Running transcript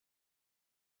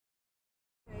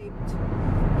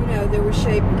You know, there were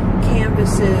shaped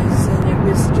canvases, and it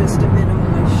was just a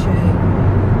minimalist shape.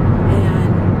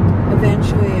 And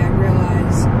eventually I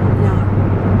realized, no,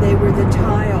 they were the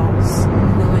tiles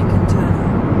in the Lincoln Tunnel.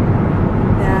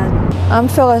 I'm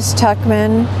Phyllis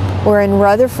Tuchman. We're in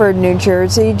Rutherford, New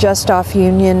Jersey, just off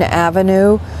Union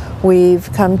Avenue. We've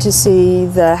come to see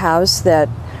the house that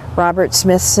Robert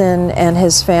Smithson and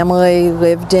his family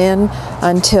lived in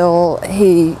until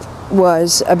he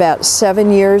was about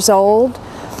 7 years old.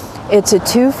 It's a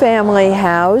two-family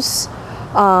house.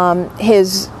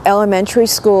 His elementary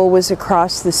school was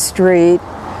across the street.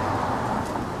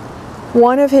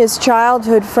 One of his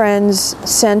childhood friends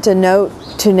sent a note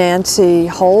to Nancy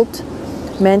Holt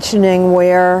mentioning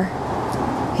where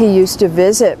he used to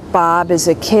visit Bob as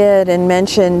a kid, and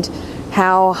mentioned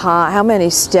how many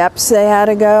steps they had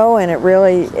to go, and it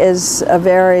really is a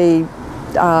very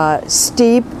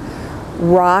steep,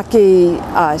 rocky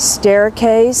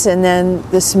staircase. And then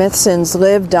the Smithsons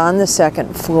lived on the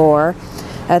second floor.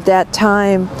 At that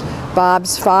time,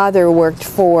 Bob's father worked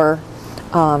for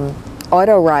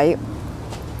Auto-Rite.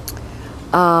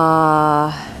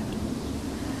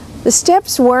 The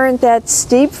steps weren't that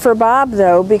steep for Bob,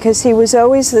 though, because he was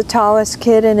always the tallest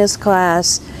kid in his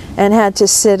class and had to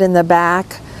sit in the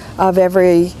back of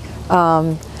every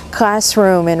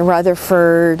classroom in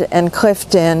Rutherford and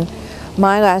Clifton.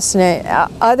 My last name.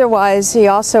 Otherwise, he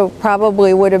also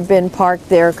probably would have been parked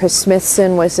there because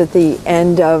Smithson was at the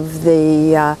end of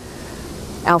the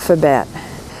alphabet.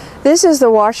 This is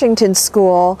the Washington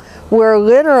School. We're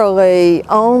literally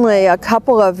only a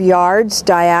couple of yards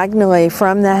diagonally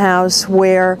from the house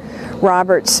where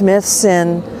Robert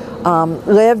Smithson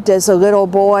lived as a little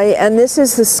boy, and this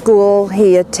is the school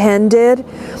he attended.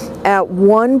 At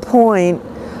one point,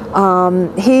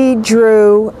 he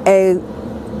drew a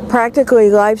practically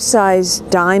life-size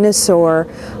dinosaur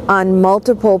on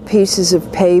multiple pieces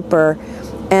of paper,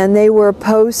 and they were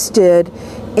posted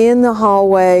in the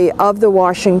hallway of the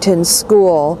Washington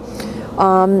School.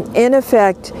 In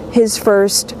effect, his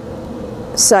first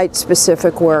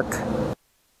site-specific work.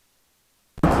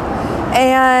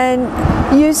 And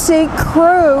you see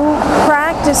crew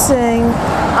practicing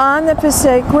on the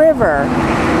Passaic River.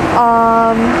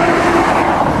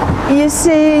 You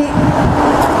see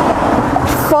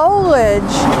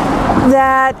foliage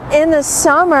that in the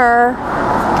summer,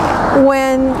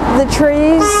 when the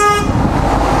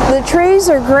trees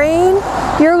are green,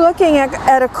 you're looking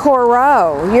at a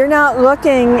Corot. You're not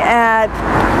looking at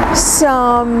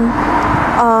some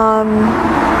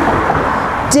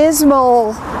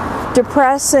dismal,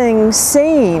 depressing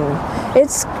scene.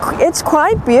 It's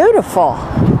quite beautiful.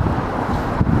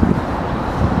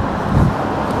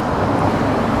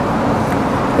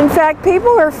 In fact,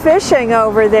 people are fishing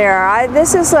over there.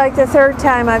 This is like the third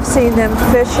time I've seen them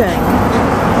fishing.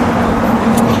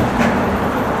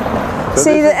 So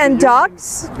see, and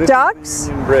ducks, ducks.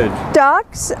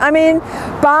 I mean,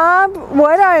 Bob,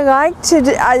 what I like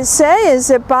to say is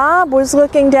that Bob was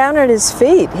looking down at his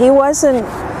feet. He wasn't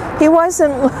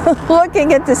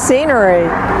looking at the scenery.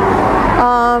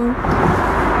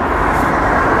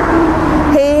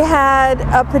 He had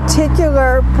a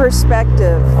particular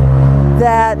perspective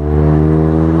that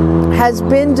has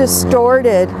been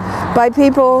distorted by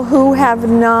people who have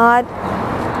not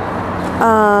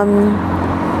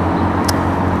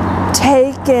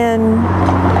taken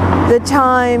the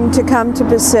time to come to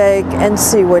Passaic and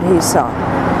see what he saw.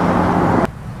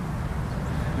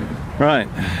 Right,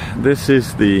 this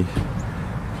is the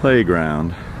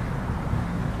playground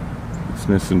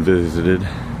Smithson visited,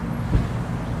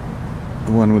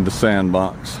 the one with the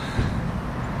sandbox.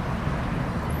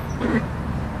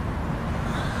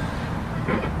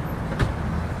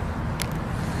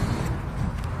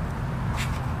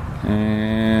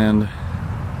 And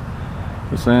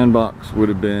the sandbox would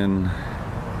have been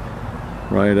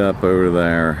right up over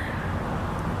there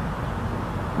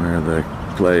where the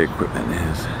play equipment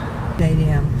is.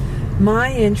 Stadium.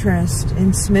 My interest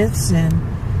in Smithson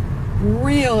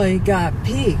really got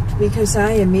piqued because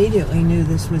I immediately knew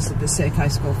this was the Passaic High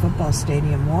School football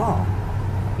stadium wall.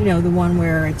 You know, the one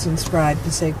where it's inscribed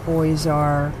Passaic boys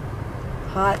are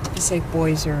hot, Passaic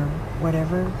boys are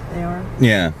whatever they are.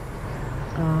 Yeah.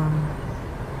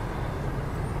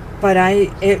 But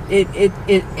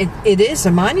it is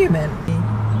a monument.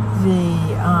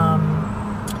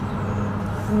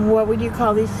 What would you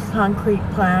call these concrete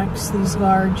plaques? These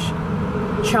large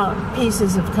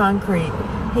pieces of concrete.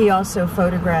 He also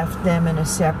photographed them in a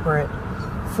separate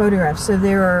photograph. So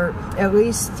there are at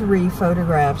least 3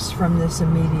 photographs from this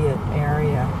immediate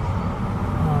area.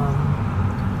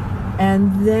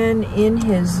 And then in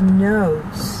his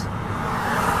notes,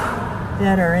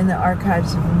 that are in the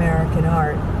Archives of American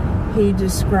Art, he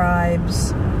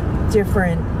describes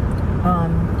different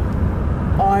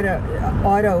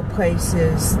auto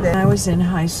places that I was in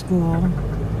high school.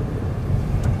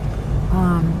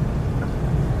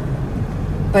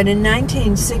 But in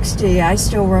 1960, I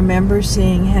still remember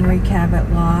seeing Henry Cabot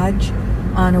Lodge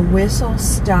on a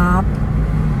whistle-stop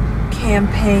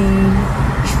campaign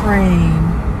train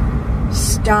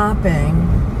stopping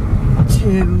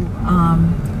to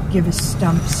give a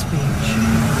stump speech.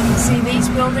 See, these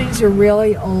buildings are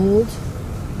really old.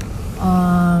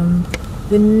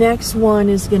 The next one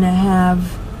is going to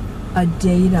have a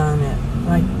date on it.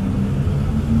 Like,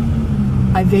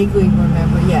 I vaguely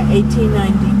remember, yeah,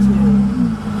 1892.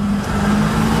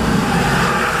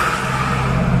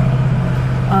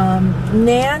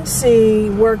 Nancy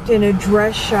worked in a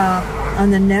dress shop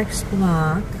on the next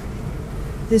block.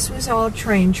 This was all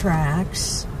train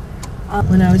tracks.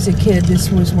 When I was a kid, this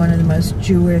was one of the most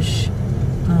Jewish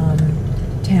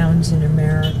towns in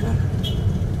America.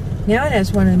 Now it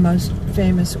has one of the most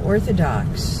famous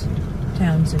Orthodox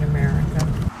towns in America.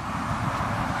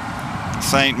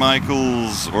 St.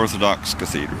 Michael's Orthodox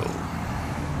Cathedral.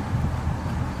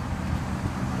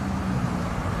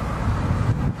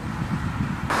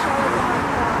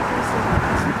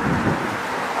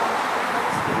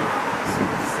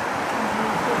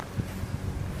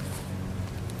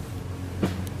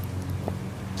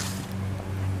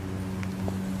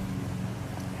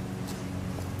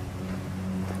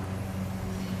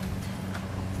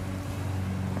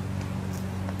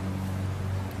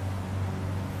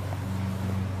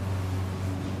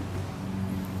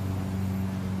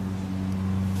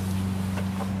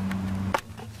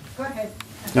 Go ahead.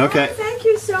 Okay. Oh, thank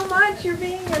you so much. You're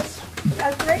being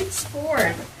a great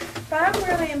sport. But I'm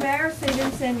really embarrassed they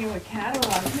didn't send you a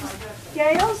catalog.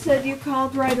 Gail said you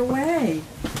called right away.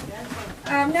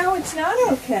 No, it's not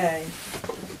okay.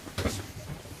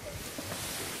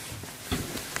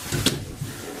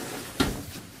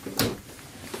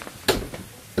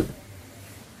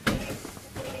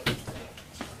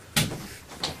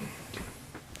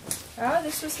 Oh,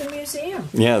 this was the museum.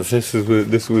 Yeah, this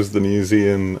was the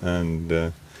museum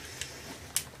and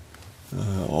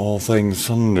all things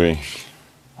sundry.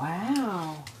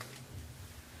 Wow.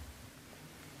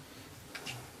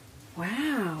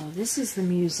 Wow, this is the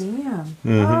museum. Mm-hmm.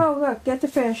 Oh, look, get the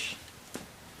fish.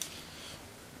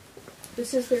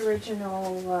 This is the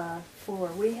original floor.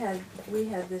 We had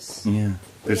this. Yeah,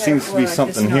 there seems to be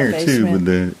something here too with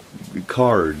the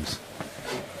cards.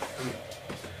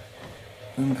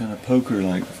 Some kind of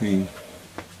poker-like thing.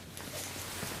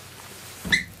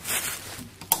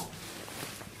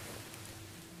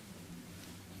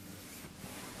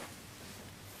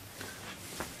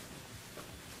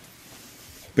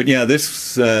 But yeah,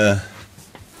 this. Oh,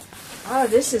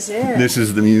 this is it. This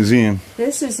is the museum.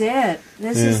 This is it.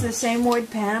 This is the same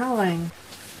wood paneling.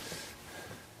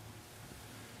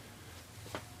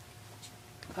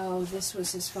 Oh, this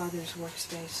was his father's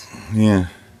workspace. Yeah.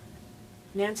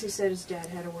 Nancy said his dad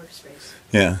had a workspace.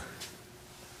 Yeah.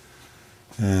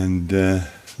 And a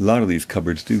lot of these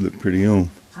cupboards do look pretty old.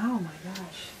 Oh my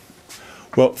gosh.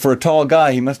 Well, for a tall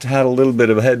guy, he must have had a little bit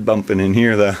of a head bumping in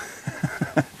here, though.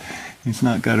 He's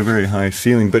not got a very high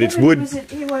ceiling, but it's wood.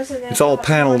 It's all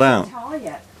paneled out. Tall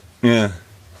yet. Yeah.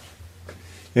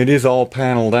 It is all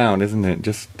paneled out, isn't it?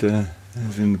 Just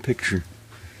as in the picture.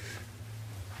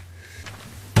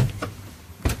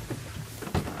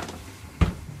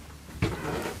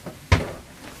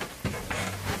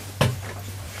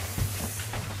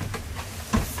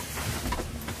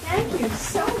 Thank you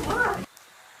so much.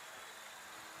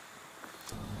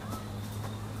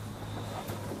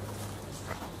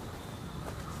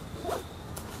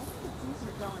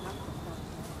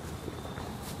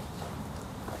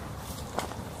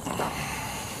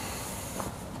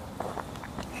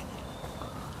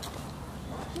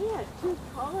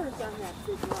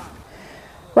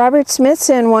 Robert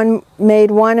Smithson made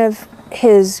one of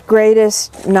his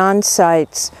greatest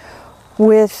non-sites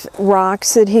with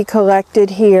rocks that he collected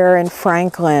here in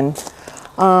Franklin.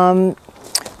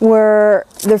 We're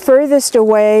the furthest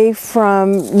away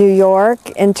from New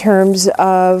York in terms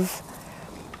of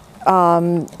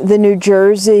the New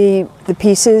Jersey, the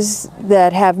pieces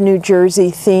that have New Jersey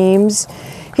themes.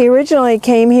 He originally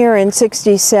came here in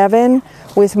 '67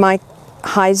 with Mike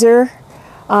Heiser.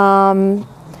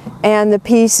 And the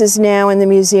piece is now in the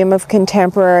Museum of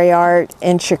Contemporary Art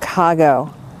in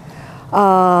Chicago.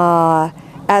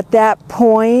 At that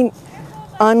point,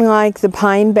 unlike the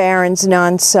Pine Barrens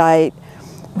non-site,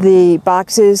 the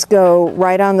boxes go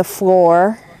right on the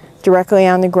floor, directly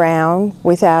on the ground,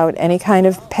 without any kind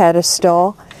of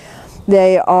pedestal.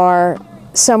 They are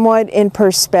somewhat in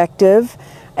perspective,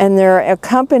 and they're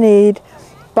accompanied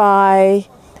by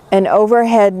an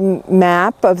overhead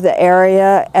map of the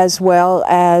area, as well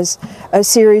as a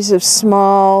series of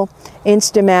small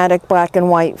Instamatic black and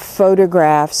white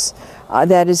photographs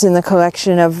that is in the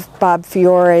collection of Bob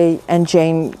Fiore and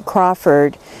Jane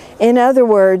Crawford. In other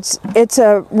words, it's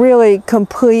a really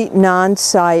complete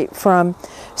non-site from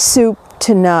soup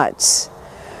to nuts.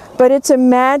 But it's a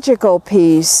magical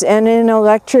piece, and in a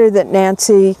lecture that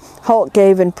Nancy Holt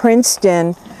gave in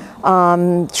Princeton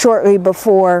shortly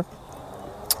before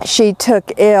she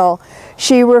took ill,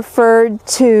 she referred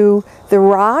to the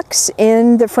rocks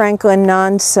in the Franklin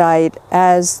non-site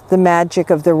as the magic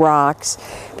of the rocks.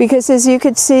 Because as you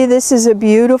could see, this is a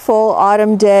beautiful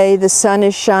autumn day, the sun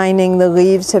is shining, the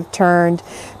leaves have turned,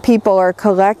 people are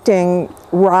collecting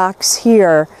rocks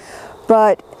here.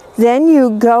 But then you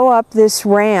go up this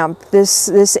ramp,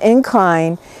 this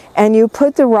incline, and you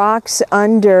put the rocks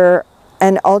under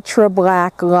an ultra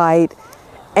black light,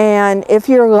 and if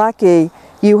you're lucky,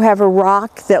 you have a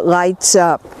rock that lights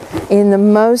up in the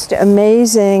most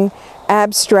amazing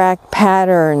abstract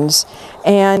patterns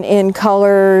and in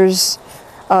colors,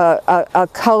 a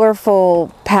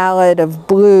colorful palette of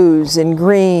blues and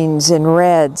greens and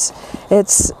reds.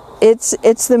 It's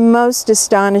the most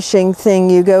astonishing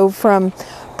thing. You go from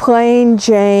plain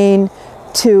Jane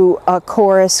to a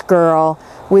chorus girl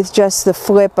with just the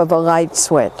flip of a light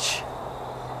switch.